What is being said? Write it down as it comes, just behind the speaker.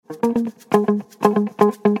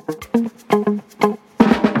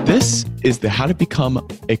This is the How to Become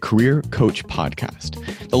a Career Coach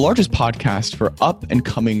podcast, the largest podcast for up and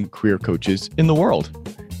coming career coaches in the world,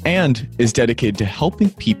 and is dedicated to helping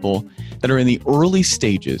people that are in the early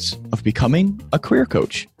stages of becoming a career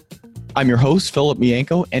coach. I'm your host, Philip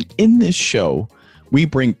Mianco, and in this show, we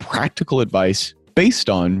bring practical advice based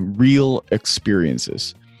on real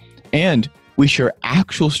experiences. And we share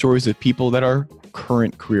actual stories of people that are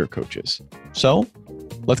current career coaches. So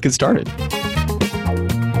let's get started.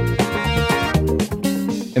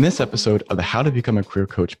 In this episode of the How to Become a Career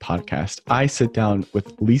Coach podcast, I sit down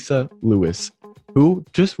with Lisa Lewis, who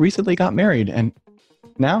just recently got married, and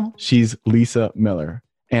now she's Lisa Miller.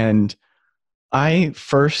 And I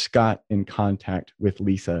first got in contact with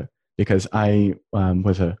Lisa because I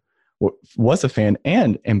was a fan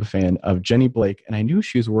and am a fan of Jenny Blake, and I knew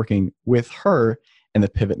she was working with her in the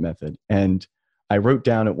Pivot Method. And I wrote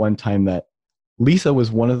down at one time that Lisa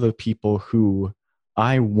was one of the people who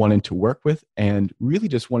I wanted to work with and really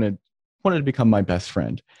just wanted to become my best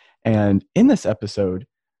friend. And in this episode,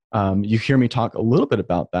 you hear me talk a little bit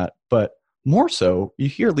about that, but more so, you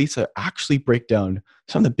hear Lisa actually break down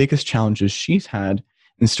some of the biggest challenges she's had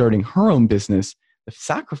in starting her own business, the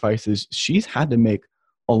sacrifices she's had to make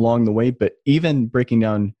along the way, but even breaking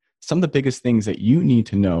down some of the biggest things that you need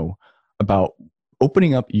to know about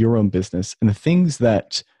opening up your own business and the things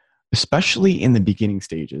that, especially in the beginning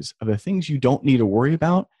stages, of the things you don't need to worry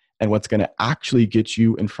about and what's going to actually get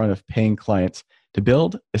you in front of paying clients to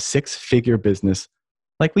build a six-figure business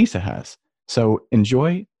like Lisa has. So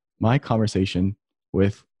enjoy my conversation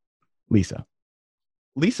with Lisa.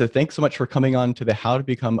 Lisa, thanks so much for coming on to the How to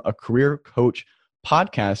Become a Career Coach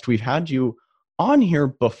podcast. We've had you on here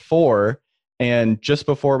before, and just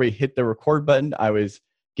before we hit the record button, I was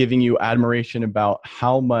giving you admiration about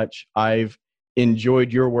how much I've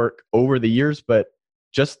enjoyed your work over the years. But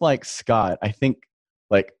just like Scott, I think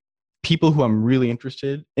like people who I'm really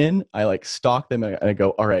interested in, I like stalk them and I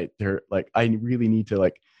go, all right, they're like, I really need to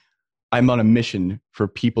like, I'm on a mission for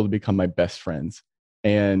people to become my best friends.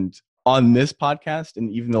 And on this podcast and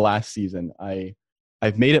even the last season,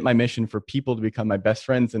 I've made it my mission for people to become my best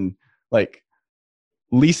friends. And like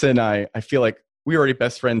Lisa and I feel like we were already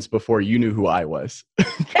best friends before you knew who I was.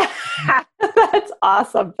 That's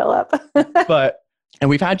awesome, Philip. And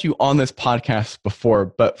we've had you on this podcast before,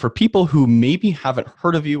 but for people who maybe haven't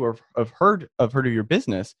heard of you or have heard of your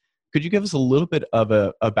business, could you give us a little bit of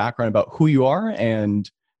a background about who you are and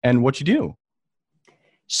what you do?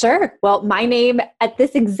 Sure. Well, my name at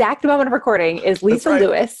this exact moment of recording is Lisa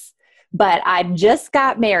Lewis, but I just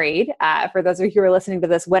got married. For those of you who are listening to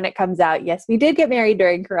this when it comes out, yes, we did get married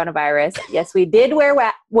during coronavirus. Yes, we did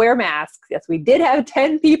wear masks. Yes, we did have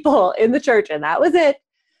 10 people in the church, and that was it.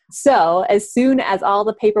 So as soon as all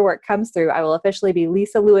the paperwork comes through, I will officially be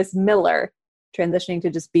Lisa Lewis Miller, transitioning to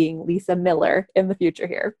just being Lisa Miller in the future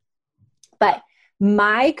here. But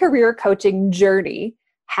my career coaching journey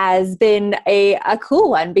has been a cool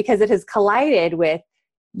one because it has collided with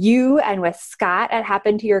you and with Scott at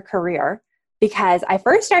Happen to Your Career, because I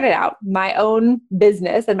first started out my own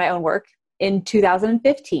business and my own work in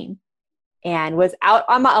 2015 and was out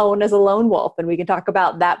on my own as a lone wolf. And we can talk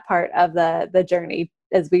about that part of the journey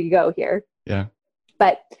as we go here. Yeah.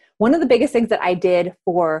 But one of the biggest things that I did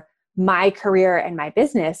for my career and my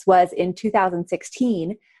business was in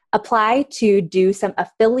 2016, apply to do some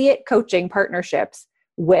affiliate coaching partnerships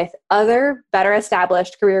with other better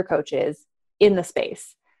established career coaches in the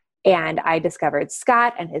space. And I discovered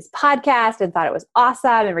Scott and his podcast and thought it was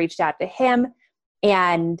awesome and reached out to him.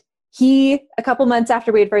 And he, a couple months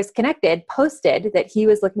after we had first connected, posted that he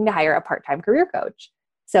was looking to hire a part-time career coach.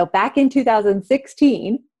 So back in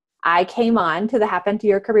 2016, I came on to the Happen to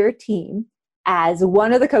Your Career team as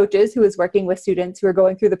one of the coaches who was working with students who were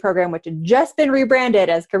going through the program, which had just been rebranded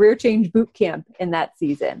as Career Change Bootcamp in that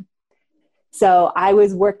season. So I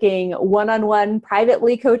was working one-on-one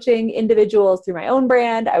privately coaching individuals through my own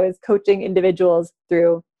brand. I was coaching individuals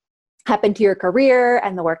through Happen to Your Career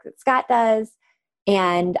and the work that Scott does.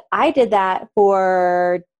 And I did that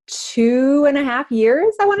for 2.5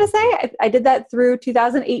 years, I want to say. I did that through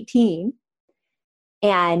 2018.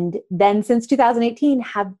 And then since 2018,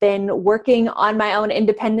 have been working on my own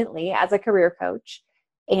independently as a career coach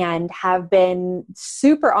and have been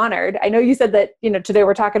super honored. I know you said that, today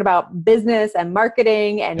we're talking about business and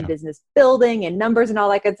marketing and business building and numbers and all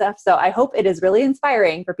that good stuff. So I hope it is really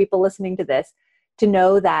inspiring for people listening to this to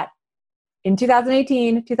know that in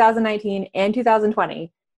 2018, 2019, and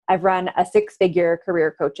 2020, I've run a 6-figure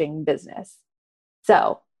career coaching business.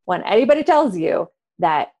 So when anybody tells you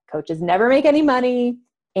that coaches never make any money,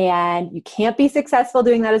 And you can't be successful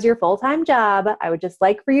doing that as your full-time job. I would just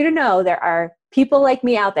like for you to know there are people like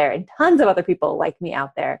me out there and tons of other people like me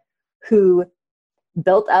out there who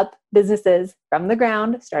built up businesses from the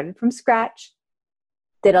ground, started from scratch,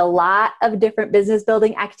 did a lot of different business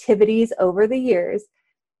building activities over the years,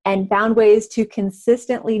 and found ways to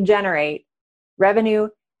consistently generate revenue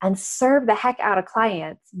and serve the heck out of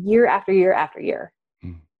clients year after year after year.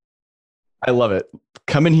 I love it.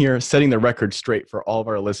 Coming here, setting the record straight for all of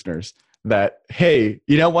our listeners that, hey,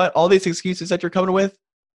 you know what? All these excuses that you're coming with,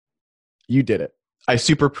 you did it. I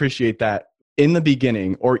super appreciate that. In the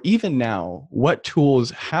beginning, or even now, what tools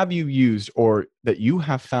have you used or that you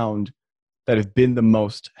have found that have been the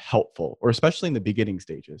most helpful, or especially in the beginning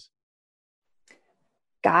stages?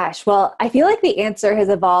 Gosh, well, I feel like the answer has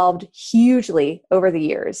evolved hugely over the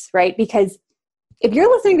years, right? Because if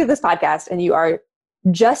you're listening to this podcast and you are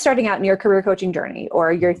just starting out in your career coaching journey,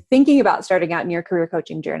 or you're thinking about starting out in your career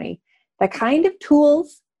coaching journey, the kind of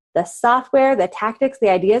tools, the software, the tactics, the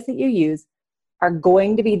ideas that you use are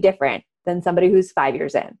going to be different than somebody who's 5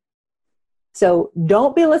 years in. So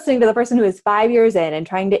don't be listening to the person who is 5 years in and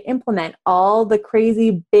trying to implement all the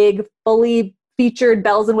crazy, big, fully featured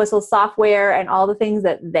bells and whistles software and all the things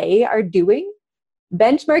that they are doing.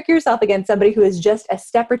 Benchmark yourself against somebody who is just a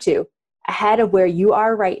step or two ahead of where you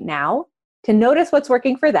are right now, to notice what's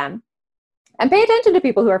working for them, and pay attention to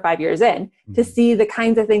people who are 5 years in to see the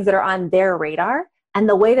kinds of things that are on their radar and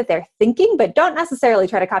the way that they're thinking, but don't necessarily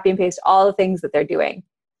try to copy and paste all the things that they're doing.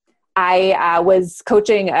 I was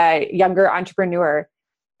coaching a younger entrepreneur,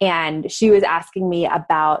 and she was asking me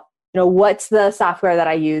about, what's the software that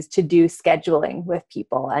I use to do scheduling with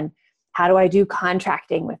people, and how do I do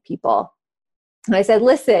contracting with people? And I said,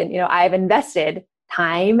 listen, I've invested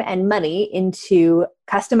time and money into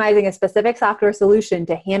customizing a specific software solution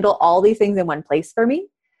to handle all these things in one place for me,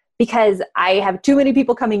 because I have too many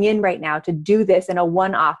people coming in right now to do this in a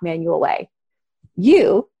one-off manual way.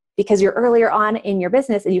 You, because you're earlier on in your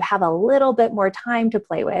business and you have a little bit more time to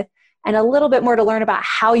play with and a little bit more to learn about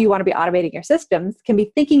how you want to be automating your systems, can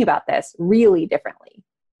be thinking about this really differently.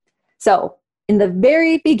 So in the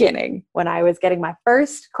very beginning, when I was getting my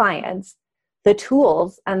first clients, the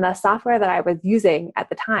tools and the software that I was using at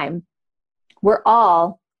the time were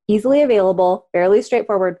all easily available, fairly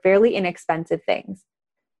straightforward, fairly inexpensive things.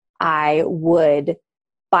 I would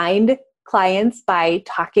find clients by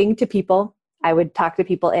talking to people. I would talk to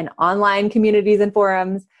people in online communities and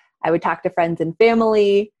forums. I would talk to friends and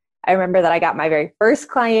family. I remember that I got my very first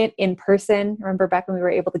client in person. Remember back when we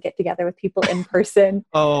were able to get together with people in person?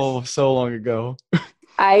 Oh, so long ago.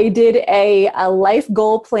 I did a life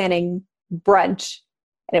goal planning brunch,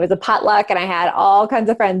 and it was a potluck, and I had all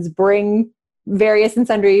kinds of friends bring various and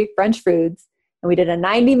sundry French foods, and we did a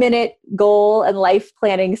 90-minute goal and life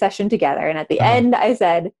planning session together. And at the end, I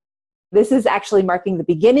said, this is actually marking the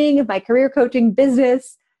beginning of my career coaching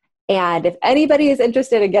business, and if anybody is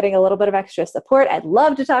interested in getting a little bit of extra support, I'd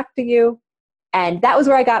love to talk to you. And that was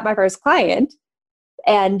where I got my first client.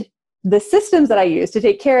 And the systems that I used to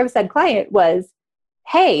take care of said client was,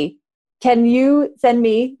 hey, can you send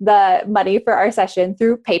me the money for our session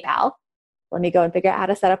through PayPal? Let me go and figure out how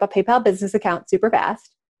to set up a PayPal business account super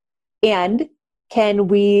fast. And can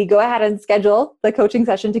we go ahead and schedule the coaching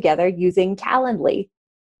session together using Calendly?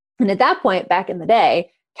 And at that point, back in the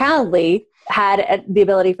day, Calendly had the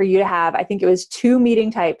ability for you to have, I think it was 2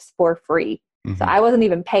 meeting types for free. Mm-hmm. So I wasn't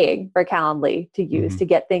even paying for Calendly to use to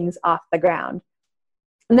get things off the ground.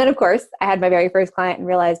 And then, of course, I had my very first client and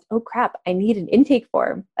realized, oh, crap, I need an intake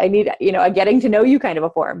form. I need, a getting to know you kind of a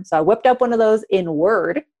form. So I whipped up one of those in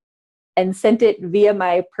Word and sent it via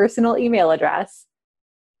my personal email address.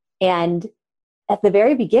 And at the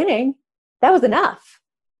very beginning, that was enough,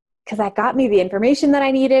 because that got me the information that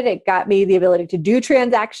I needed. It got me the ability to do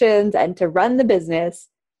transactions and to run the business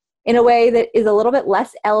in a way that is a little bit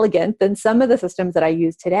less elegant than some of the systems that I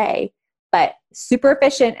use today, but super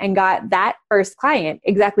efficient, and got that first client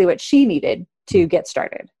exactly what she needed to get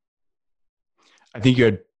started. I think you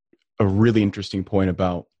had a really interesting point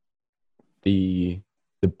about the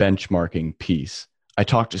benchmarking piece. I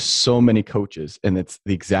talk to so many coaches, and it's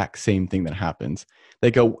the exact same thing that happens.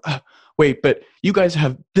 They go, wait, but you guys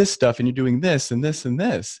have this stuff and you're doing this and this and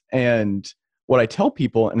this. And what I tell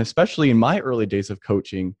people, and especially in my early days of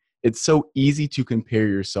coaching, it's so easy to compare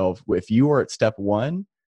yourself with, you are at step 1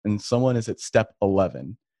 and someone is at step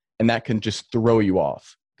 11. And that can just throw you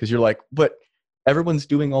off, because you're like, but everyone's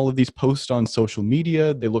doing all of these posts on social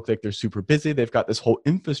media. They look like they're super busy. They've got this whole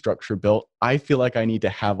infrastructure built. I feel like I need to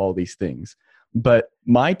have all these things. But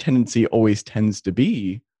my tendency always tends to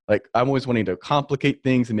be like, I'm always wanting to complicate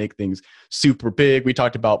things and make things super big. We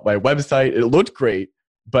talked about my website. It looked great,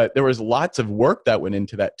 but there was lots of work that went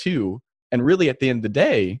into that too. And really at the end of the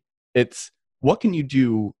day, it's what can you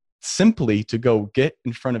do simply to go get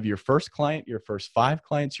in front of your first client, your first 5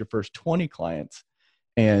 clients, your first 20 clients,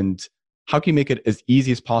 and how can you make it as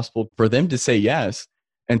easy as possible for them to say yes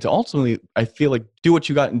and to ultimately, I feel like, do what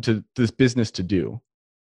you got into this business to do.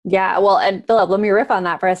 Yeah. Well, and Philip, let me riff on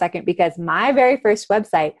that for a second, because my very first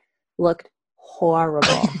website looked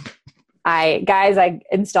horrible. I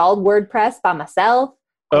installed WordPress by myself.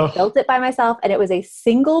 I built it by myself, and it was a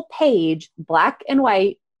single page, black and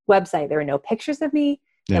white website. There were no pictures of me.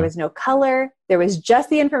 Yeah. There was no color. There was just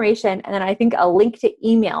the information. And then I think a link to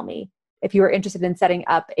email me if you were interested in setting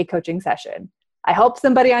up a coaching session. I hope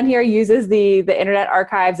somebody on here uses the Internet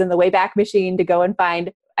Archives and the Wayback Machine to go and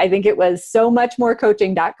find, I think it was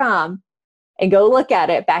somuchmorecoaching.com, and go look at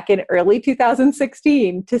it back in early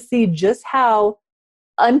 2016 to see just how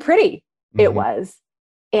unpretty it was.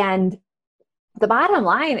 And the bottom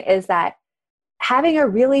line is that having a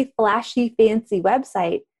really flashy, fancy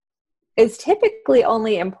website is typically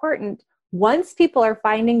only important once people are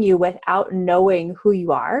finding you without knowing who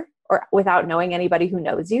you are, or without knowing anybody who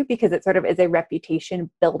knows you, because it sort of is a reputation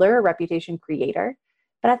builder, a reputation creator.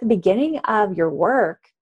 But at the beginning of your work,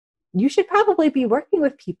 you should probably be working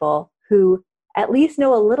with people who at least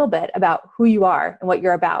know a little bit about who you are and what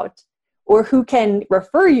you're about, or who can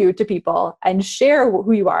refer you to people and share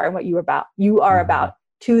who you are and what you are about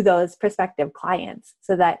to those prospective clients,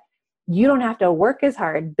 so that you don't have to work as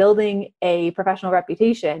hard building a professional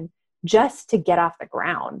reputation just to get off the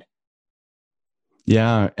ground.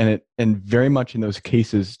 Yeah. And very much in those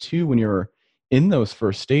cases too, when you're in those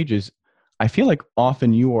first stages, I feel like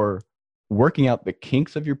often you are working out the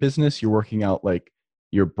kinks of your business. You're working out like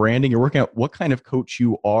your branding. You're working out what kind of coach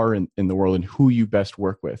you are in the world and who you best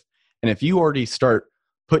work with. And if you already start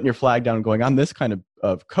putting your flag down and going, I'm this kind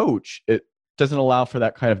of coach, it doesn't allow for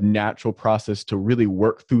that kind of natural process to really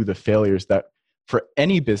work through the failures that for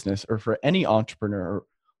any business or for any entrepreneur, or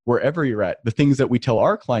wherever you're at, the things that we tell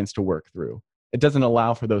our clients to work through. It doesn't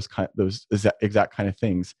allow for those exact kind of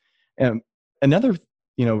things. And another,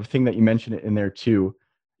 thing that you mentioned in there too,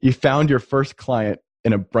 you found your first client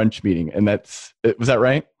in a brunch meeting, and was that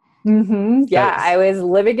right? Mm-hmm. Yeah, I was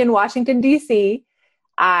living in Washington, D.C.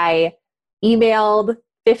 I emailed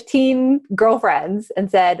 15 girlfriends and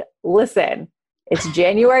said, listen, it's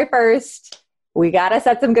January 1st. We got to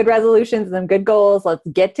set some good resolutions and some good goals. Let's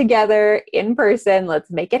get together in person. Let's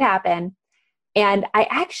make it happen. And I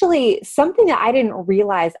actually, something that I didn't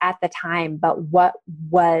realize at the time, but what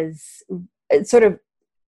was sort of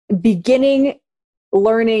beginning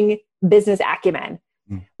learning business acumen,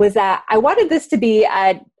 was that I wanted this to be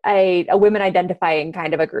a women identifying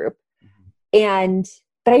kind of a group.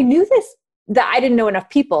 But I knew that I didn't know enough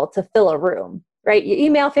people to fill a room, right? You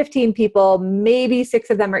email 15 people, maybe 6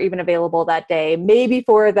 of them are even available that day. Maybe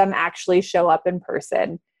 4 of them actually show up in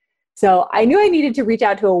person. So I knew I needed to reach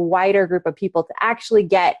out to a wider group of people to actually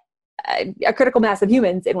get a critical mass of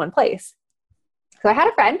humans in one place. So I had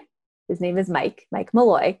a friend, his name is Mike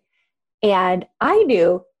Malloy, and I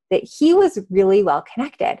knew that he was really well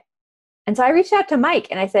connected. And so I reached out to Mike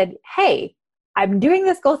and I said, hey, I'm doing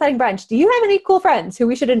this goal setting brunch. Do you have any cool friends who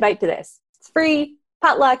we should invite to this? It's free,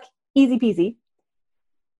 potluck, easy peasy.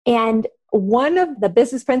 And one of the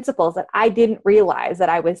business principles that I didn't realize that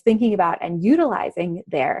I was thinking about and utilizing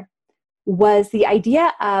there was the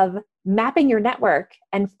idea of mapping your network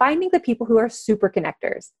and finding the people who are super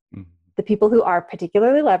connectors, the people who are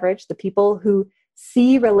particularly leveraged, the people who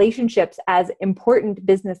see relationships as important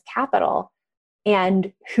business capital,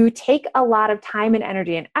 and who take a lot of time and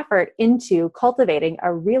energy and effort into cultivating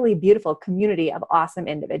a really beautiful community of awesome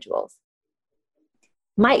individuals.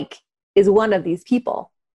 Mike is one of these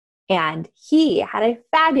people, and he had a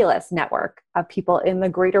fabulous network of people in the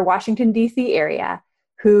greater Washington, D.C. area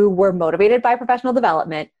who were motivated by professional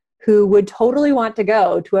development, who would totally want to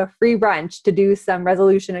go to a free brunch to do some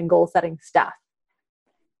resolution and goal setting stuff.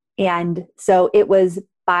 And so it was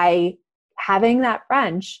by having that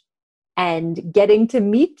brunch and getting to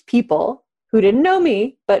meet people who didn't know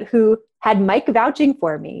me, but who had Mike vouching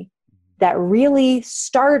for me, that really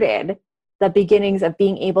started the beginnings of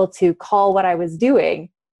being able to call what I was doing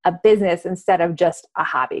a business instead of just a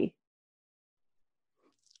hobby.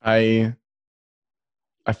 I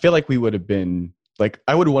feel like we would have been like,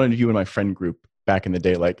 I would have wanted you in my friend group back in the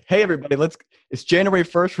day. Like, hey, everybody, it's January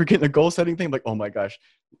 1st. We're getting a goal setting thing. Like, oh my gosh,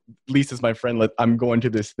 Lisa's my friend. I'm going to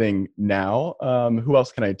this thing now. Who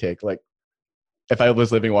else can I take? Like, if I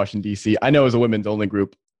was living in Washington, D.C., I know as a women's only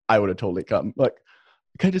group, I would have totally come. Like,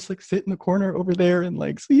 can I just like sit in the corner over there and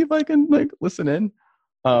like see if I can like listen in?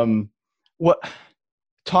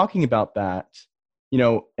 Talking about that,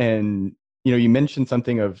 And you mentioned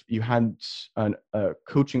something of you had a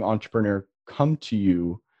coaching entrepreneur come to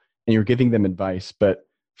you and you're giving them advice. But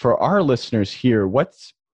for our listeners here,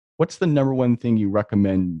 what's the number one thing you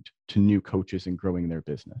recommend to new coaches in growing their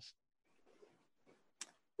business?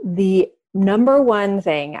 The number one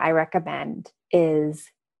thing I recommend is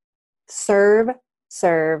serve,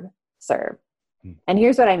 serve, serve. And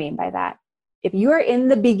here's what I mean by that. If you are in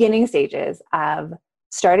the beginning stages of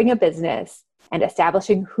starting a business and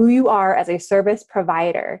establishing who you are as a service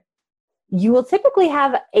provider, you will typically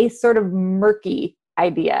have a sort of murky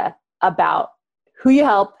idea about who you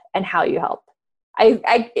help and how you help.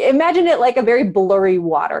 I imagine it like a very blurry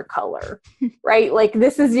watercolor, right? Like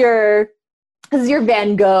this is your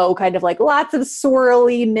Van Gogh, kind of like lots of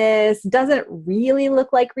swirliness, doesn't really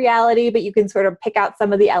look like reality, but you can sort of pick out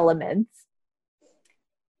some of the elements.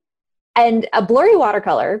 And a blurry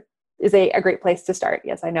watercolor is a great place to start.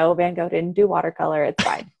 Yes, I know Van Gogh didn't do watercolor. It's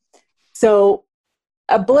fine. So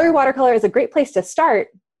a blurry watercolor is a great place to start,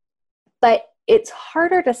 but it's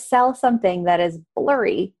harder to sell something that is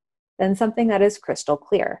blurry than something that is crystal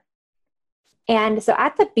clear. And so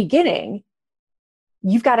at the beginning,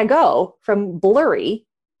 you've got to go from blurry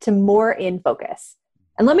to more in focus.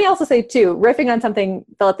 And let me also say too, riffing on something,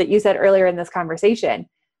 Philip, that you said earlier in this conversation,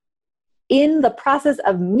 in the process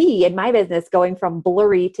of me and my business going from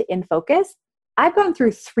blurry to in focus, I've gone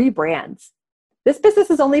through 3 brands. This business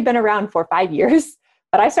has only been around for 5 years,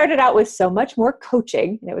 but I started out with so much more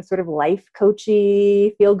coaching. And it was sort of life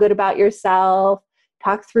coachy, feel good about yourself,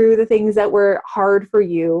 talk through the things that were hard for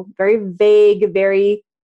you, very vague, very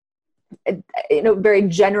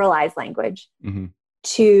generalized language,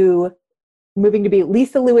 to moving to be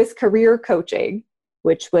Lisa Lewis Career Coaching,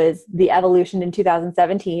 which was the evolution in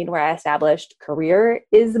 2017, where I established career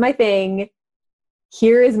is my thing.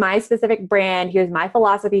 Here is my specific brand. Here's my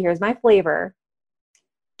philosophy. Here's my flavor.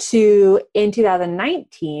 To in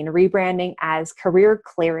 2019, rebranding as Career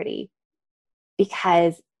Clarity,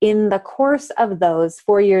 because in the course of those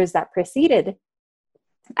 4 years that preceded,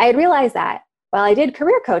 I had realized that while I did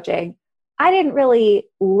career coaching, I didn't really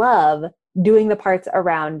love doing the parts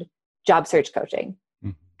around job search coaching.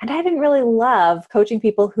 And I didn't really love coaching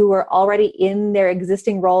people who were already in their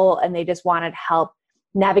existing role and they just wanted help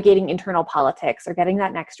navigating internal politics or getting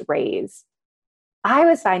that next raise. I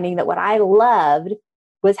was finding that what I loved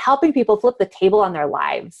was helping people flip the table on their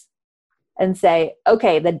lives and say,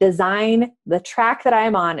 okay, the track that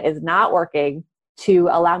I'm on is not working to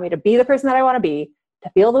allow me to be the person that I want to be, to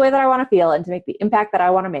feel the way that I want to feel, and to make the impact that I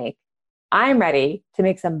want to make. I'm ready to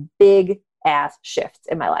make some big ass shifts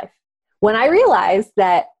in my life. When I realized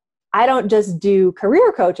that I don't just do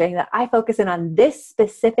career coaching, that I focus in on this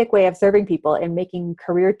specific way of serving people and making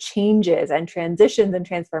career changes and transitions and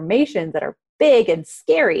transformations that are big and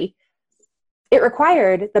scary, it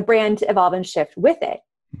required the brand to evolve and shift with it.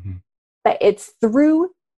 But it's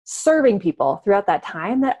through serving people throughout that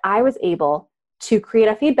time that I was able to create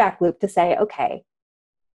a feedback loop to say, okay,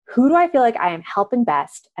 who do I feel like I am helping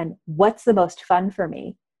best, and what's the most fun for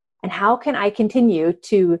me? And how can I continue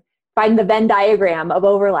to find the Venn diagram of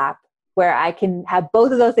overlap where I can have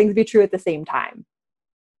both of those things be true at the same time?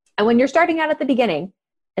 And when you're starting out at the beginning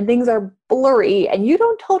and things are blurry and you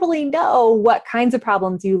don't totally know what kinds of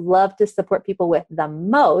problems you love to support people with the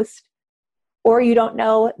most, or you don't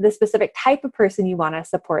know the specific type of person you want to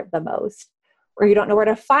support the most, or you don't know where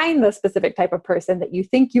to find the specific type of person that you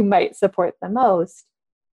think you might support the most,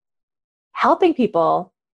 helping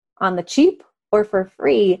people on the cheap or for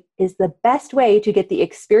free is the best way to get the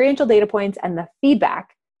experiential data points and the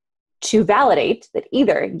feedback to validate that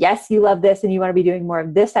either, yes, you love this and you want to be doing more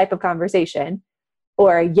of this type of conversation,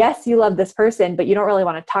 or yes, you love this person, but you don't really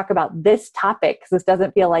want to talk about this topic because this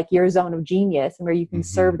doesn't feel like your zone of genius and where you can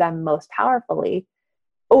serve them most powerfully.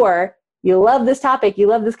 Or you love this topic, you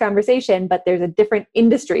love this conversation, but there's a different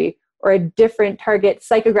industry or a different target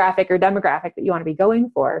psychographic or demographic that you want to be going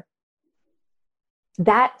for.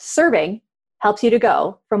 That serving helps you to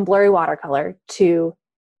go from blurry watercolor to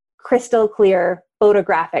crystal clear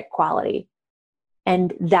photographic quality.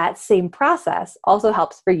 And that same process also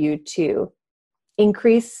helps for you to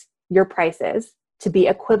increase your prices to be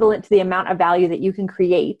equivalent to the amount of value that you can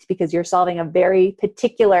create, because you're solving a very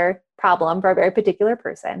particular problem for a very particular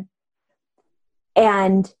person.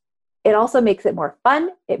 And it also makes it more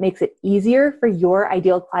fun. It makes it easier for your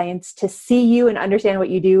ideal clients to see you and understand what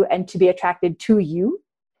you do and to be attracted to you,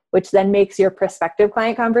 which then makes your prospective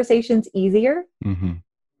client conversations easier.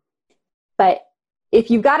 But if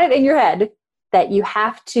you've got it in your head that you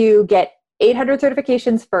have to get 800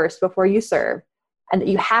 certifications first before you serve, and that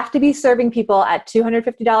you have to be serving people at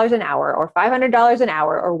 $250 an hour or $500 an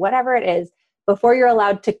hour or whatever it is before you're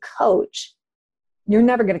allowed to coach, you're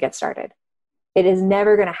never going to get started. It is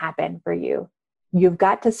never going to happen for you. You've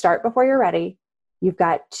got to start before you're ready. You've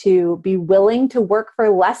got to be willing to work for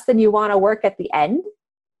less than you want to work at the end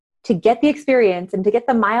to get the experience and to get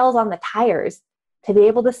the miles on the tires to be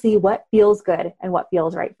able to see what feels good and what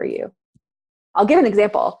feels right for you. I'll give an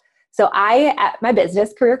example. So at my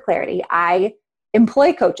business, Career Clarity, I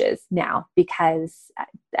employ coaches now because,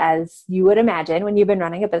 as you would imagine, when you've been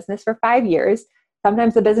running a business for 5 years,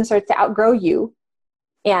 sometimes the business starts to outgrow you.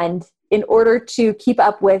 And in order to keep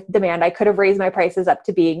up with demand, I could have raised my prices up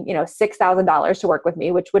to being, $6,000 to work with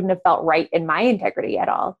me, which wouldn't have felt right in my integrity at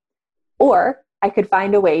all. Or I could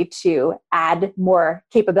find a way to add more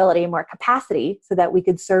capability, more capacity so that we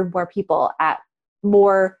could serve more people at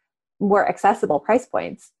more accessible price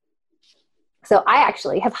points. So I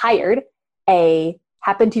actually have hired a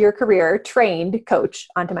Happen to Your Career trained coach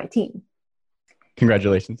onto my team.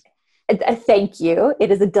 Congratulations. Thank you.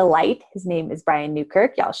 It is a delight. His name is Brian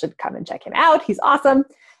Newkirk. Y'all should come and check him out. He's awesome.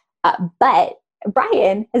 But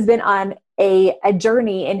Brian has been on a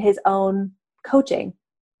journey in his own coaching.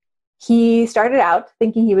 He started out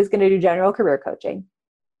thinking he was going to do general career coaching.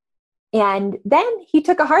 And then he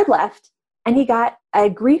took a hard left and he got a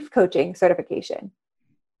grief coaching certification.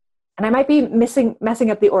 And I might be messing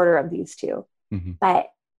up the order of these two, but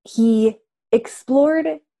he explored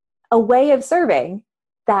a way of serving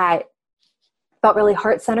that felt really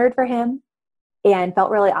heart-centered for him and felt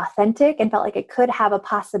really authentic and felt like it could have a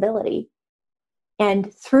possibility.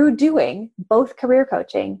 And through doing both career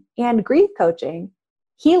coaching and grief coaching,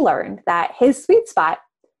 he learned that his sweet spot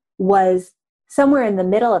was somewhere in the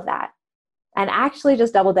middle of that, and actually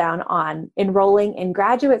just doubled down on enrolling in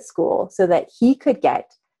graduate school so that he could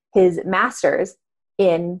get his master's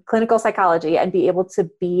in clinical psychology and be able to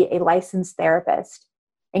be a licensed therapist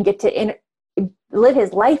and get to live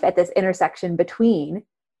his life at this intersection between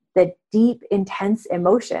the deep, intense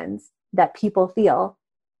emotions that people feel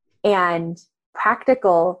and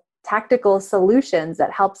practical, tactical solutions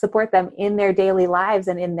that help support them in their daily lives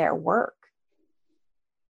and in their work.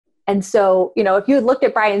 And so, if you had looked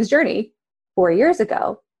at Brian's journey 4 years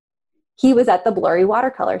ago, he was at the blurry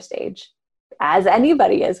watercolor stage, as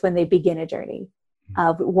anybody is when they begin a journey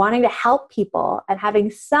of wanting to help people and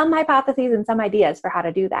having some hypotheses and some ideas for how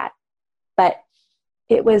to do that. But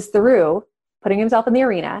it was through putting himself in the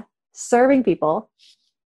arena, serving people,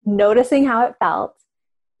 noticing how it felt,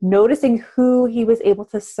 noticing who he was able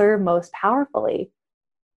to serve most powerfully,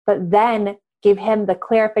 but then gave him the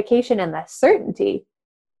clarification and the certainty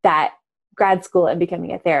that grad school and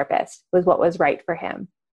becoming a therapist was what was right for him.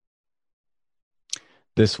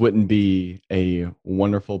 This wouldn't be a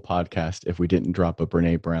wonderful podcast if we didn't drop a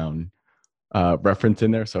Brene Brown reference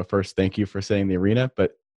in there. So first, thank you for saying the arena,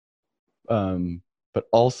 but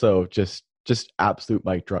also just absolute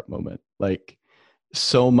mic drop moment. Like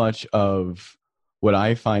so much of what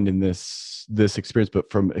I find in this experience,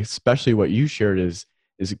 but from especially what you shared is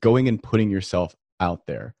going and putting yourself out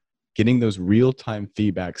there, getting those real-time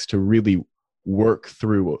feedbacks to really work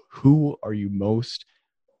through who are you most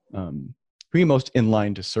in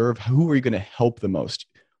line to serve? Who are you going to help the most?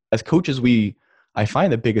 As coaches, I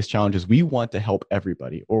find the biggest challenge is we want to help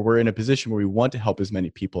everybody, or we're in a position where we want to help as many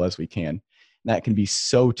people as we can. And that can be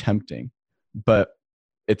so tempting, but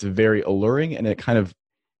it's very alluring, and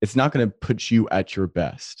it's not going to put you at your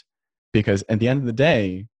best, because at the end of the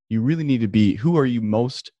day, you really need to be, who are you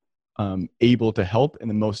most able to help in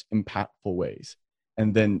the most impactful ways?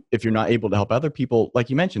 And then if you're not able to help other people, like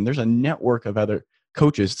you mentioned, there's a network of other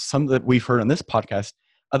coaches, some that we've heard on this podcast,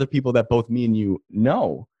 other people that both me and you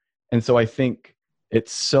know. And so I think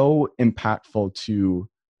it's so impactful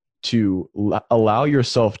to allow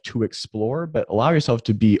yourself to explore, but allow yourself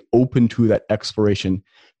to be open to that exploration,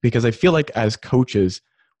 because I feel like as coaches,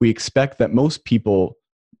 we expect that most people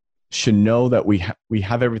should know that we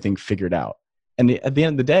have everything figured out. And at the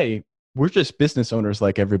end of the day, we're just business owners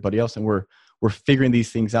like everybody else, and we're figuring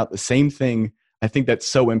these things out. The same thing, I think that's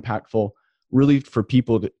so impactful really for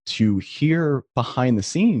people to hear behind the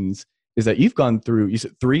scenes is that you've gone through, you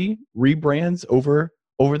said 3 rebrands over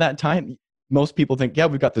that time. Most people think, yeah,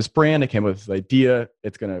 we've got this brand, I came up with this idea,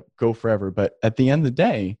 it's going to go forever. But at the end of the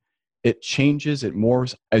day, it changes, it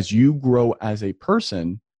morphs as you grow as a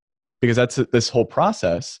person, because that's this whole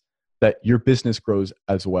process that your business grows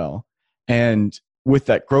as well. And with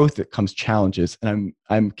that growth, it comes challenges. And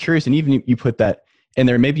I'm curious, and even you put that in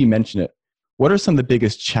there, maybe you mentioned it. What are some of the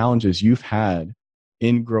biggest challenges you've had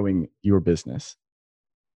in growing your business?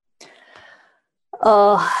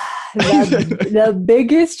 Oh, the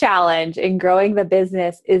biggest challenge in growing the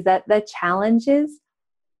business is that the challenges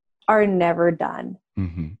are never done.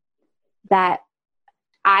 that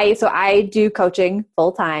I do coaching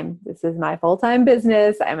full time. This is my full-time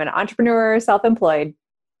business. I'm an entrepreneur, self-employed,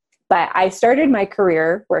 but I started my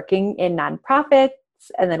career working in nonprofits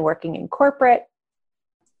and then working in corporate.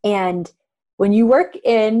 And when you work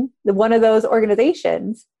in one of those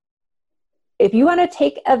organizations, if you want to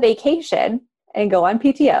take a vacation and go on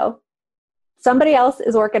PTO, somebody else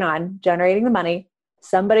is working on generating the money.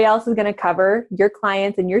 Somebody else is going to cover your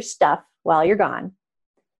clients and your stuff while you're gone.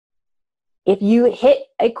 If you hit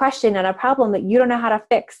a question and a problem that you don't know how to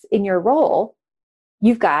fix in your role,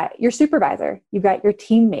 you've got your supervisor, you've got your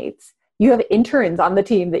teammates, you have interns on the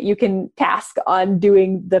team that you can task on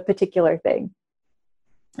doing the particular thing.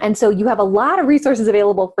 And so you have a lot of resources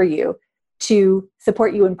available for you to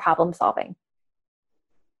support you in problem solving.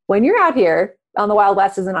 When you're out here on the Wild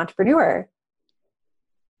West as an entrepreneur,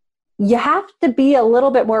 you have to be a little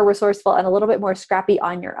bit more resourceful and a little bit more scrappy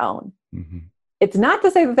on your own. Mm-hmm. It's not to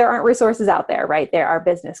say that there aren't resources out there, right? There are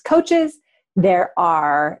business coaches. There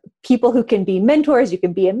are people who can be mentors. You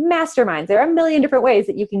can be in masterminds. There are a million different ways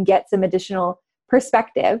that you can get some additional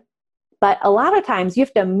perspective. But a lot of times you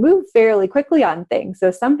have to move fairly quickly on things. So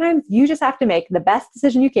sometimes you just have to make the best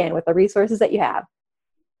decision you can with the resources that you have.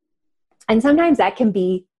 And sometimes that can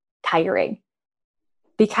be tiring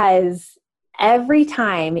because every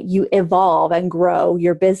time you evolve and grow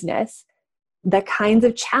your business, the kinds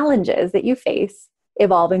of challenges that you face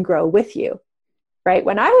evolve and grow with you, right?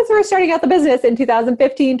 When I was first starting out the business in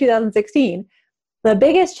 2015, 2016, the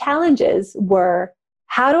biggest challenges were,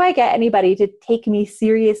 how do I get anybody to take me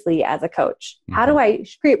seriously as a coach? How do I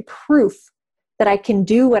create proof that I can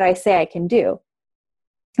do what I say I can do?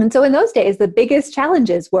 And so in those days, the biggest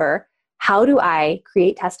challenges were, how do I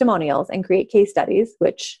create testimonials and create case studies,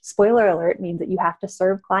 which, spoiler alert, means that you have to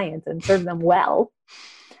serve clients and serve them well.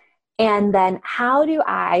 And then how do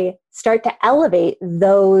I start to elevate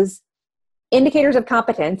those indicators of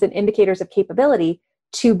competence and indicators of capability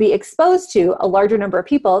to be exposed to a larger number of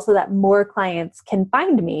people so that more clients can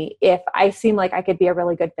find me if I seem like I could be a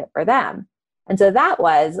really good fit for them? And so that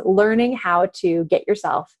was learning how to get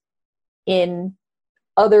yourself in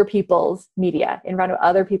other people's media, in front of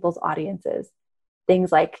other people's audiences.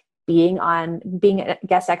 Things like being a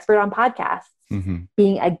guest expert on podcasts,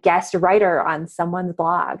 being a guest writer on someone's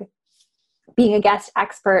blog, being a guest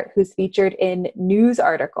expert who's featured in news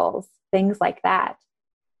articles, things like that.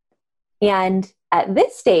 And at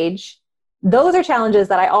this stage, those are challenges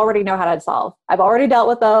that I already know how to solve. I've already dealt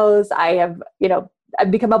with those. I've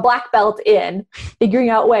become a black belt in figuring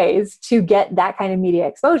out ways to get that kind of media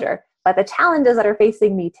exposure. But the challenges that are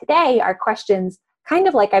facing me today are questions, kind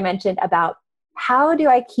of like I mentioned, about how do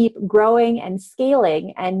I keep growing and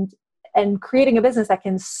scaling and creating a business that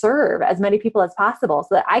can serve as many people as possible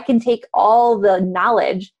so that I can take all the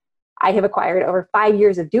knowledge I have acquired over 5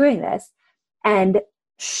 years of doing this and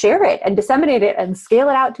share it and disseminate it and scale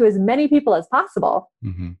it out to as many people as possible.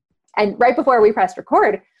 And right before we pressed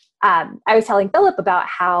record, I was telling Philip about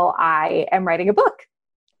how I am writing a book.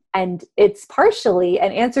 And it's partially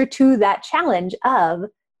an answer to that challenge of,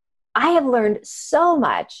 I have learned so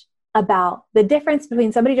much about the difference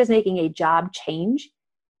between somebody just making a job change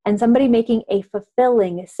and somebody making a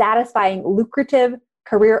fulfilling, satisfying, lucrative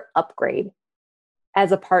career upgrade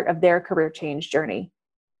as a part of their career change journey.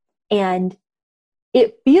 And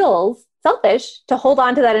it feels selfish to hold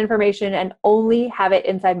on to that information and only have it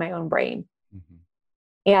inside my own brain.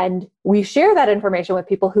 And we share that information with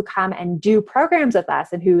people who come and do programs with us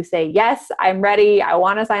and who say, yes, I'm ready. I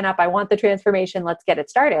want to sign up. I want the transformation. Let's get it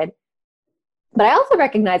started. But I also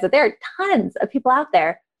recognize that there are tons of people out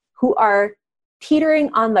there who are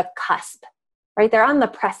teetering on the cusp, right? They're on the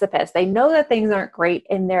precipice. They know that things aren't great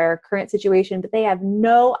in their current situation, but they have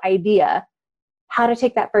no idea how to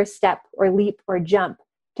take that first step or leap or jump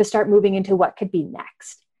to start moving into what could be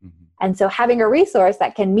next. And so having a resource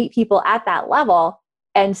that can meet people at that level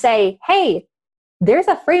and say, hey, there's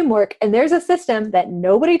a framework and there's a system that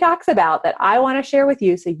nobody talks about that I want to share with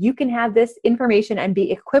you so you can have this information and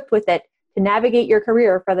be equipped with it to navigate your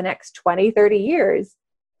career for the next 20, 30 years,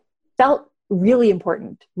 felt really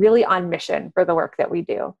important, really on mission for the work that we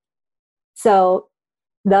do. So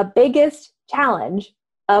the biggest challenge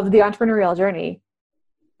of the entrepreneurial journey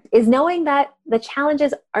is knowing that the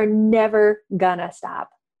challenges are never gonna stop.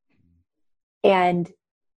 And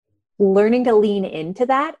learning to lean into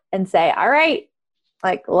that and say, all right,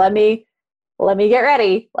 like, let me get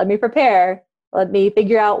ready. Let me prepare. Let me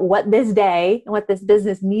figure out what this day and what this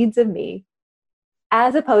business needs of me,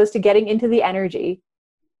 as opposed to getting into the energy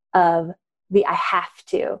of the I have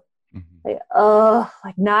to. Like, oh,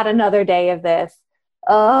 like not another day of this.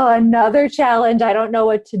 Oh, another challenge. I don't know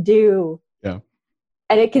what to do. Yeah.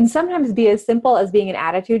 And it can sometimes be as simple as being an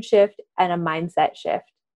attitude shift and a mindset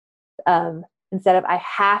shift. Instead of, I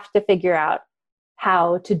have to figure out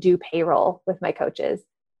how to do payroll with my coaches,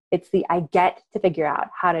 it's the, I get to figure out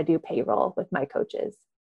how to do payroll with my coaches.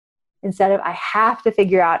 Instead of, I have to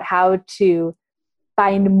figure out how to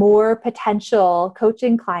find more potential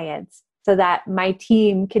coaching clients so that my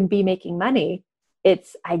team can be making money,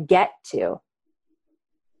 it's, I get to.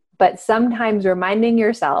 But sometimes reminding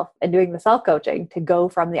yourself and doing the self-coaching to go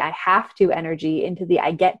from the I have to energy into the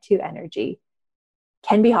I get to energy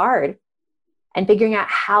can be hard. And figuring out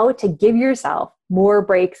how to give yourself more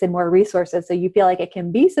breaks and more resources so you feel like it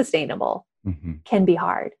can be sustainable can be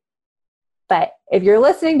hard. But if you're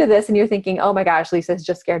listening to this and you're thinking, oh my gosh, Lisa's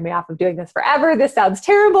just scared me off of doing this forever. This sounds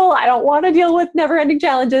terrible. I don't want to deal with never-ending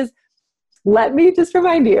challenges. Let me just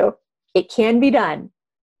remind you, it can be done.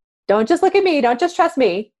 Don't just look at me. Don't just trust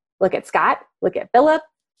me. Look at Scott, look at Philip,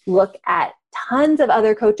 look at tons of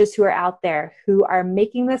other coaches who are out there who are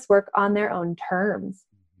making this work on their own terms.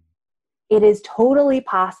 It is totally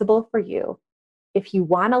possible for you if you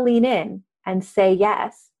want to lean in and say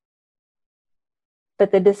yes.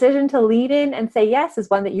 But the decision to lean in and say yes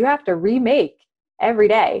is one that you have to remake every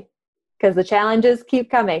day because the challenges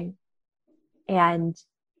keep coming. And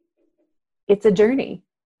it's a journey.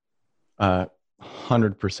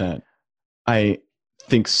 100%. I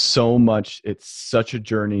think so much. It's such a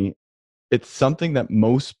journey. It's something that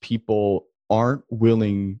most people aren't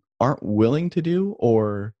willing to do,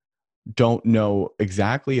 or don't know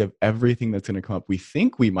exactly of everything that's going to come up. We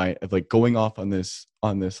think we might have, like, going off on this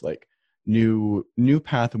like new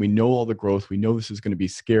path, and we know all the growth. We know this is going to be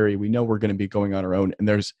scary. We know we're going to be going on our own. And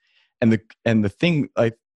the thing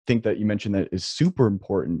I think that you mentioned that is super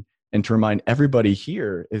important, and to remind everybody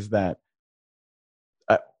here, is that,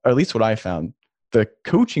 or at least what I found, the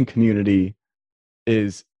coaching community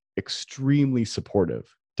is extremely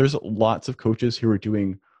supportive. There's lots of coaches who are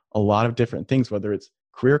doing a lot of different things, whether it's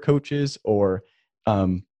career coaches or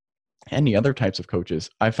any other types of coaches.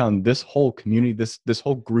 I found this whole community, this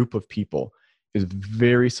whole group of people is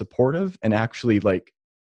very supportive, and actually, like,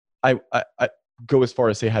 I go as far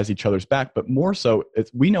as say has each other's back, but more so,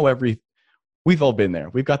 we've all been there.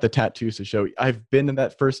 We've got the tattoos to show. I've been in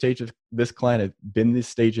that first stage of this client. I've been in these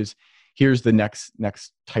stages. Here's the next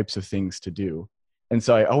types of things to do. And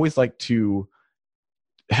so I always like to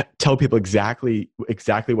tell people exactly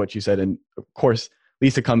what you said. And of course,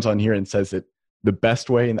 Lisa comes on here and says it the best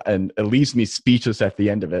way, and it leaves me speechless at the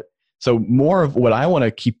end of it. So more of what I want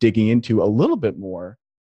to keep digging into a little bit more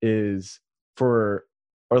is or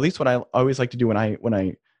at least what I always like to do when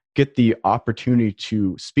I get the opportunity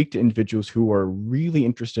to speak to individuals who are really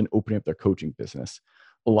interested in opening up their coaching business.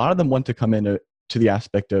 A lot of them want to come into the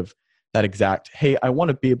aspect of that exact, hey, I want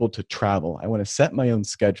to be able to travel. I want to set my own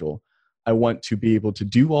schedule. I want to be able to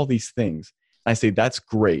do all these things. I say, that's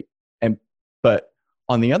great. But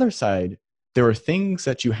on the other side, there are things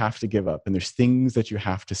that you have to give up, and there's things that you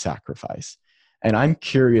have to sacrifice. And I'm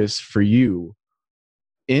curious for you,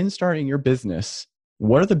 in starting your business,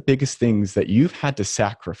 what are the biggest things that you've had to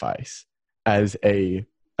sacrifice as an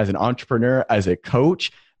entrepreneur, as a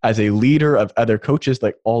coach, as a leader of other coaches,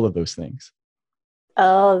 like all of those things?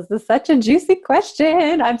 Oh, this is such a juicy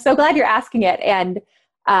question. I'm so glad you're asking it. And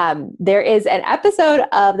there is an episode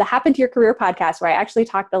of the Happen to Your Career podcast where I actually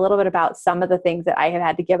talked a little bit about some of the things that I have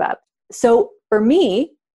had to give up. So for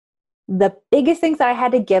me, the biggest things that I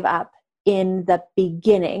had to give up in the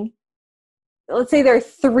beginning, let's say there are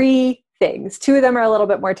 3 things. 2 of them are a little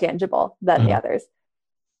bit more tangible than the others.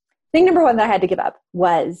 Thing number 1 that I had to give up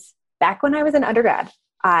was, back when I was an undergrad,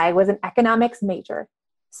 I was an economics major.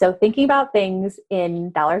 So thinking about things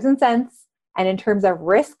in dollars and cents and in terms of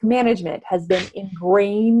risk management has been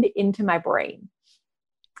ingrained into my brain.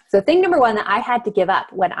 So thing number 1 that I had to give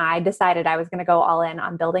up when I decided I was going to go all in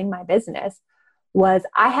on building my business was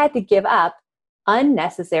I had to give up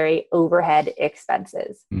unnecessary overhead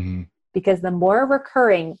expenses. Mm-hmm. Because the more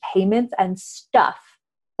recurring payments and stuff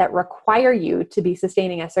that require you to be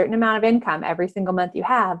sustaining a certain amount of income every single month you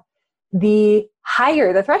have, the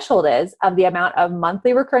higher the threshold is of the amount of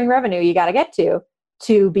monthly recurring revenue you got to get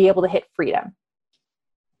to be able to hit freedom.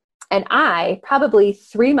 And I, probably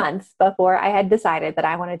 3 months before I had decided that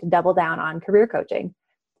I wanted to double down on career coaching,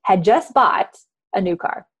 had just bought a new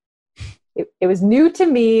car. It was new to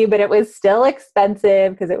me, but it was still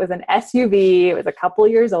expensive because it was an SUV. It was a couple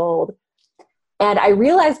years old. And I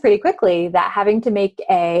realized pretty quickly that having to make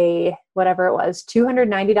a, whatever it was,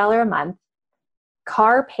 $290 a month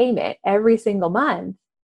car payment every single month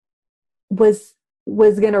was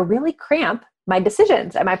going to really cramp my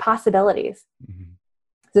decisions and my possibilities. Mm-hmm.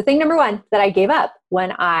 So thing number one that I gave up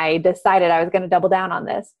when I decided I was going to double down on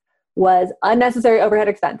this was unnecessary overhead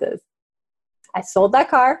expenses. I sold that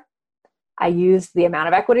car. I used the amount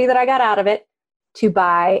of equity that I got out of it to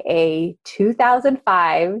buy a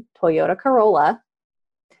 2005 Toyota Corolla.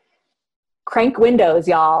 Crank windows,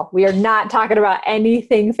 y'all. We are not talking about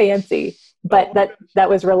anything fancy, but that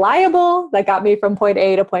was reliable, that got me from point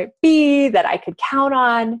A to point B, that I could count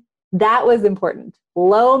on. That was important.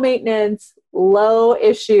 Low maintenance, low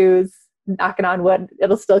issues, knocking on wood.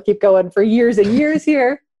 It'll still keep going for years and years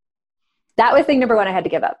here. That was thing number one I had to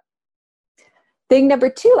give up. Thing number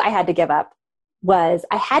two I had to give up was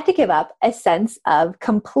I had to give up a sense of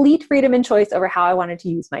complete freedom and choice over how I wanted to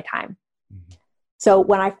use my time. Mm-hmm. So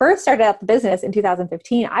when I first started out the business in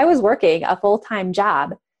 2015, I was working a full-time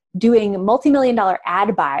job doing multi-million-dollar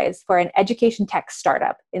ad buys for an education tech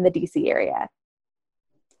startup in the DC area.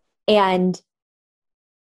 And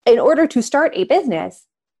in order to start a business,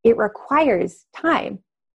 it requires time,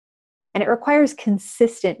 and it requires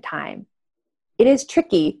consistent time. It is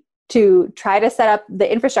tricky to try to set up the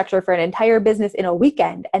infrastructure for an entire business in a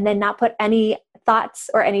weekend and then not put any thoughts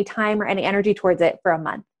or any time or any energy towards it for a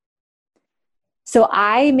month. So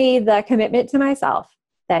I made the commitment to myself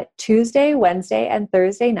that Tuesday, Wednesday, and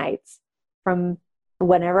Thursday nights, from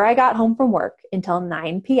whenever I got home from work until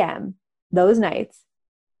 9 p.m., those nights,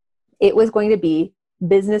 it was going to be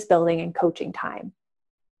business building and coaching time.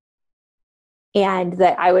 And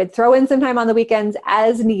that I would throw in some time on the weekends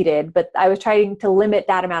as needed, but I was trying to limit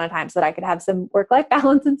that amount of time so that I could have some work-life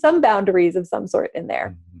balance and some boundaries of some sort in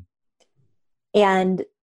there. Mm-hmm. And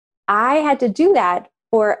I had to do that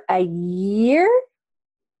for a year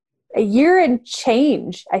and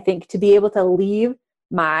change, I think, to be able to leave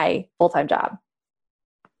my full-time job.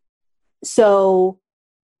 So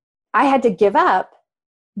I had to give up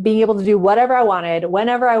being able to do whatever I wanted,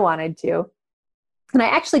 whenever I wanted to. And I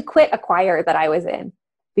actually quit a choir that I was in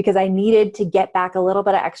because I needed to get back a little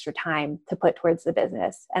bit of extra time to put towards the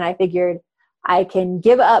business. And I figured I can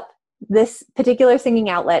give up this particular singing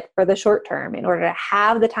outlet for the short term in order to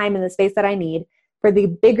have the time and the space that I need for the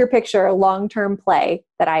bigger picture, long-term play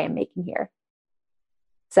that I am making here.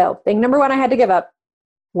 So thing number one I had to give up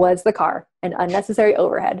was the car and unnecessary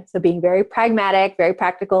overhead. So being very pragmatic, very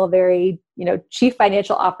practical, very, chief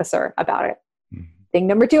financial officer about it. Mm-hmm. Thing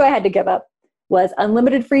number two I had to give up was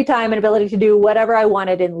unlimited free time and ability to do whatever I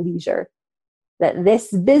wanted in leisure. That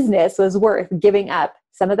this business was worth giving up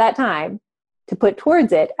some of that time to put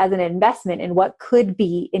towards it as an investment in what could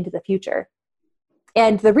be into the future.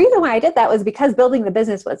 And the reason why I did that was because building the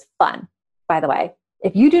business was fun, by the way.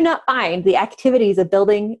 If you do not find the activities of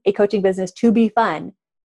building a coaching business to be fun,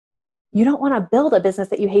 you don't want to build a business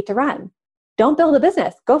that you hate to run. Don't build a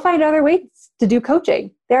business. Go find other ways to do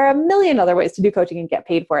coaching. There are a million other ways to do coaching and get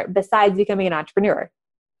paid for it besides becoming an entrepreneur.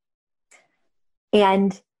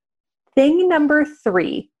 And thing number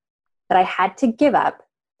three that I had to give up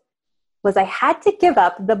was I had to give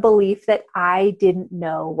up the belief that I didn't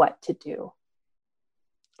know what to do.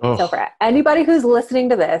 Oh. So for anybody who's listening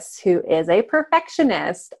to this who is a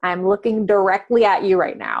perfectionist, I'm looking directly at you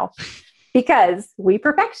right now because we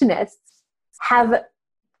perfectionists have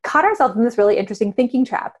caught ourselves in this really interesting thinking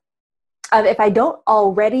trap of if I don't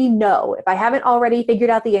already know, if I haven't already figured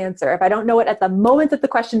out the answer, if I don't know it at the moment that the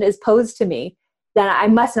question is posed to me, then I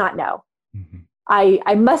must not know. Mm-hmm.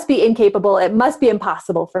 I must be incapable. It must be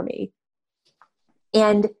impossible for me.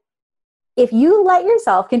 And if you let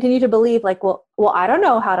yourself continue to believe like, well, I don't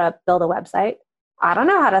know how to build a website. I don't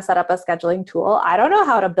know how to set up a scheduling tool. I don't know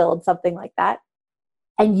how to build something like that.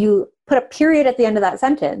 And you put a period at the end of that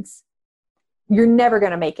sentence, you're never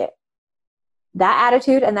going to make it. That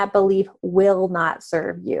attitude and that belief will not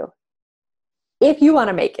serve you. If you want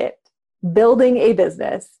to make it, building a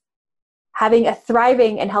business, having a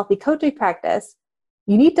thriving and healthy coaching practice,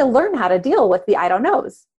 you need to learn how to deal with the I don't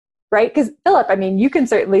knows, right? Because Philip, you can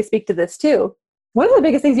certainly speak to this too. One of the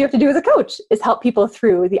biggest things you have to do as a coach is help people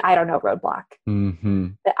through the I don't know roadblock. Mm-hmm.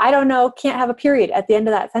 The I don't know can't have a period at the end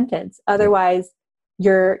of that sentence. Otherwise,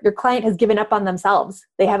 your client has given up on themselves.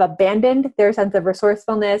 They have abandoned their sense of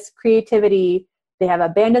resourcefulness, creativity. They have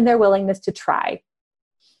abandoned their willingness to try.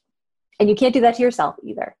 And you can't do that to yourself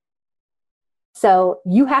either. So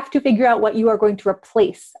you have to figure out what you are going to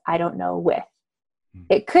replace I don't know with.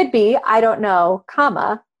 It could be I don't know,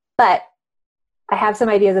 comma, but I have some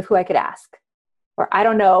ideas of who I could ask. Or I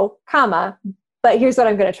don't know, comma, but here's what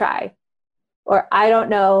I'm going to try. Or I don't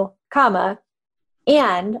know, comma,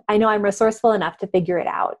 and I know I'm resourceful enough to figure it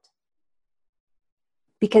out.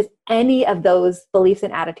 Because any of those beliefs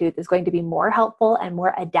and attitudes is going to be more helpful and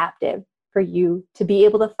more adaptive for you to be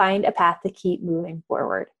able to find a path to keep moving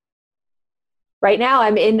forward. right now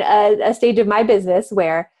I'm in a stage of my business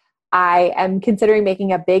where I am considering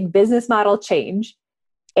making a big business model change.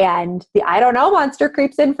 And the I don't know monster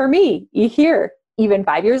creeps in for me here, even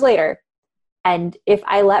 5 years later. And if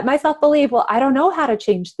I let myself believe, well, I don't know how to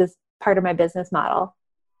change this part of my business model,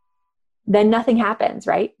 then nothing happens,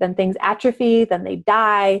 right? Then things atrophy, then they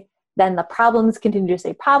die, then the problems continue to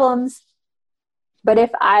stay problems. But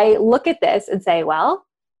if I look at this and say, well,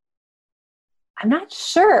 I'm not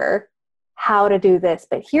sure how to do this,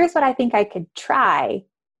 but here's what I think I could try,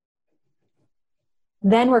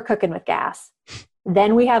 then we're cooking with gas.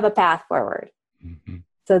 Then we have a path forward. Mm-hmm.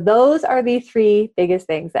 So those are the three biggest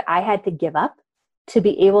things that I had to give up to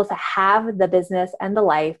be able to have the business and the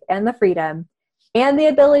life and the freedom and the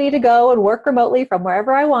ability to go and work remotely from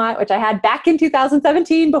wherever I want, which I had back in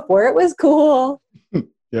 2017 before it was cool.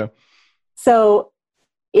 Yeah. So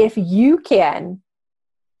if you can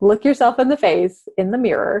look yourself in the face, in the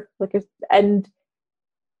mirror, and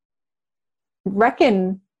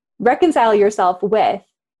reconcile yourself with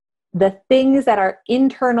the things that are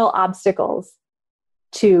internal obstacles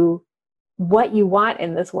to what you want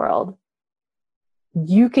in this world,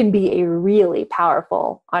 you can be a really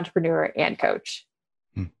powerful entrepreneur and coach.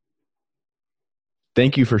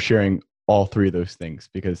 Thank you for sharing all three of those things,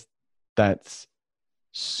 because that's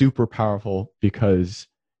super powerful, because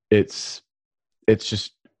it's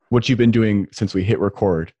just what you've been doing since we hit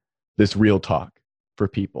record, this real talk for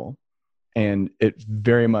people. And it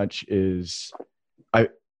very much is,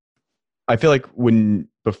 I feel like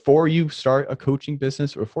before you start a coaching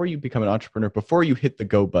business, or before you become an entrepreneur, before you hit the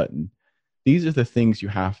go button, these are the things you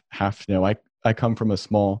have to know. I come from a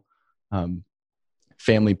small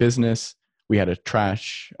family business. We had a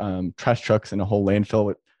trash trucks and a whole landfill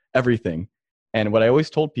with everything. And what I always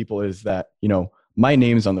told people is that, my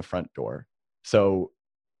name's on the front door. So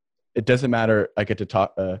it doesn't matter. I get to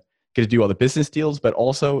do all the business deals, but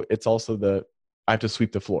also I have to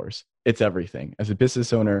sweep the floors. It's everything. As a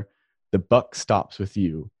business owner, the buck stops with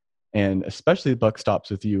you, and especially the buck stops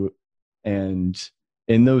with you. And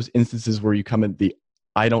in those instances where you come in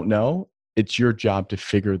I don't know, it's your job to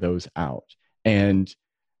figure those out. And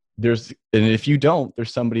if you don't,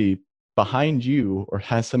 there's somebody behind you or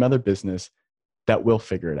has some other business that will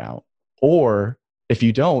figure it out. Or if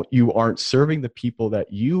you don't, you aren't serving the people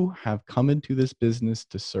that you have come into this business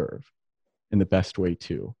to serve in the best way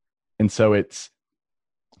too. And so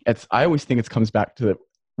I always think it comes back to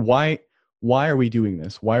why are we doing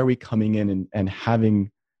this? Why are we coming in and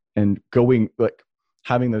having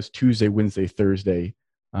those Tuesday, Wednesday, Thursday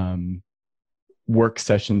work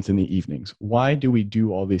sessions in the evenings? Why do we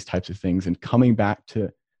do all these types of things? And coming back to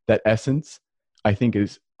that essence, I think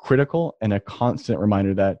is critical, and a constant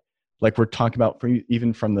reminder that, like we're talking about,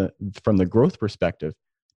 even from the growth perspective,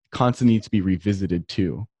 constantly needs to be revisited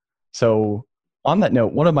too. So on that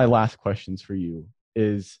note, one of my last questions for you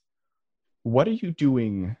is, what are you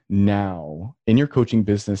doing now in your coaching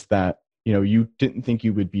business that you didn't think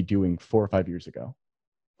you would be doing 4 or 5 years ago?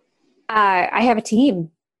 I have a team.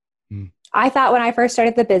 I thought when I first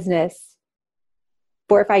started the business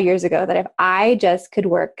 4 or 5 years ago that if I just could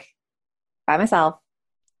work by myself,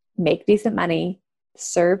 make decent money,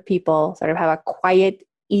 serve people, sort of have a quiet,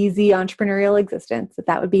 easy entrepreneurial existence,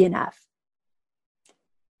 that would be enough.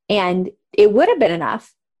 And it would have been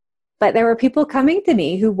enough, but there were people coming to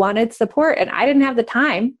me who wanted support, and I didn't have the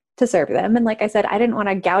time to serve them. And like I said, I didn't want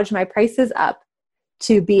to gouge my prices up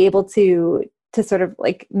to be able to sort of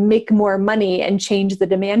like make more money and change the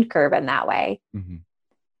demand curve in that way. Mm-hmm.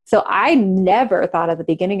 So I never thought at the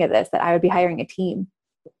beginning of this that I would be hiring a team.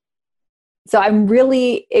 So I'm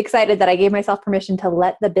really excited that I gave myself permission to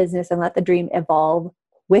let the business and let the dream evolve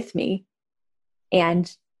with me,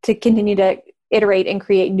 and to continue to iterate and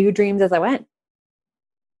create new dreams as I went.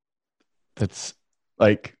 That's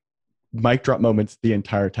like mic drop moments the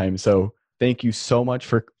entire time. So thank you so much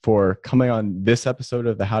for coming on this episode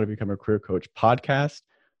of the How to Become a Career Coach podcast.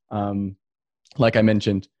 Like I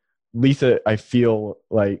mentioned, Lisa, I feel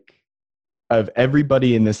like of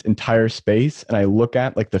everybody in this entire space, and I look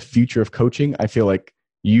at like the future of coaching, I feel like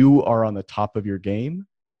you are on the top of your game.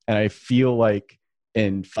 And I feel like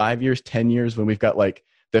in 5 years, 10 years, when we've got like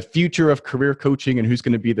the future of career coaching and who's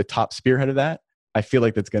going to be the top spearhead of that, I feel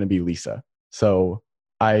like that's going to be Lisa. So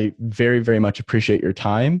I very, very much appreciate your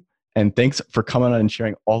time. And thanks for coming on and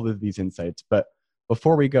sharing all of these insights. But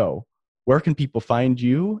before we go, where can people find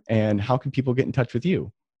you, and how can people get in touch with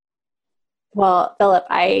you? Well, Philip,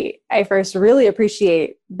 I first really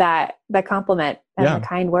appreciate that compliment and the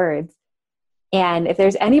kind words. And if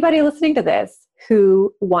there's anybody listening to this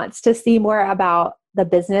who wants to see more about the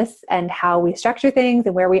business and how we structure things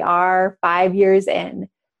and where we are 5 years in,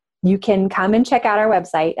 you can come and check out our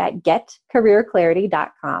website at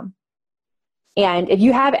getcareerclarity.com. And if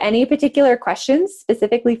you have any particular questions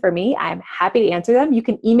specifically for me, I'm happy to answer them. You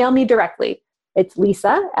can email me directly. It's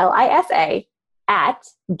Lisa, Lisa, at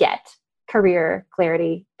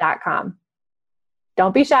getcareerclarity.com.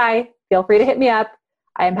 Don't be shy. Feel free to hit me up.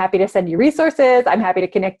 I am happy to send you resources. I'm happy to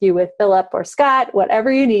connect you with Philip or Scott,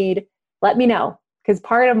 whatever you need. Let me know, because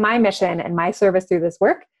part of my mission and my service through this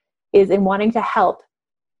work is in wanting to help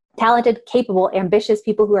talented, capable, ambitious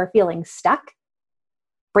people who are feeling stuck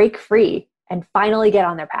break free and finally get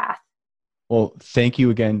on their path. Well, thank you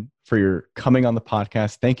again for your coming on the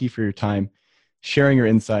podcast. Thank you for your time, sharing your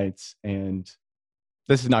insights. And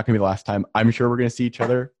this is not going to be the last time. I'm sure we're going to see each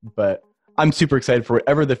other, but I'm super excited for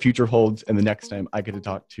whatever the future holds. And the next time I get to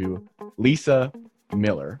talk to Lisa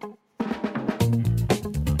Miller.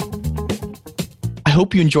 I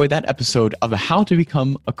hope you enjoyed that episode of the How to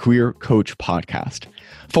Become a Career Coach podcast.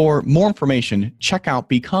 For more information, check out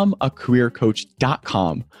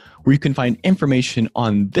becomeacareercoach.com, where you can find information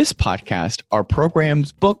on this podcast, our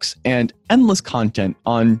programs, books, and endless content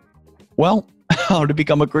on, well, how to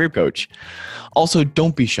become a career coach. Also,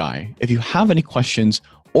 don't be shy. If you have any questions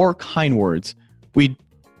or kind words, we'd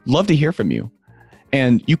love to hear from you.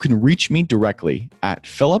 And you can reach me directly at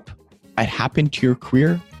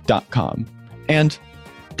philip@happentoyourcareer.com. And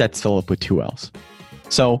that's Philip with 2 L's.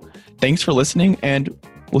 So thanks for listening, and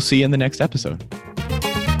we'll see you in the next episode.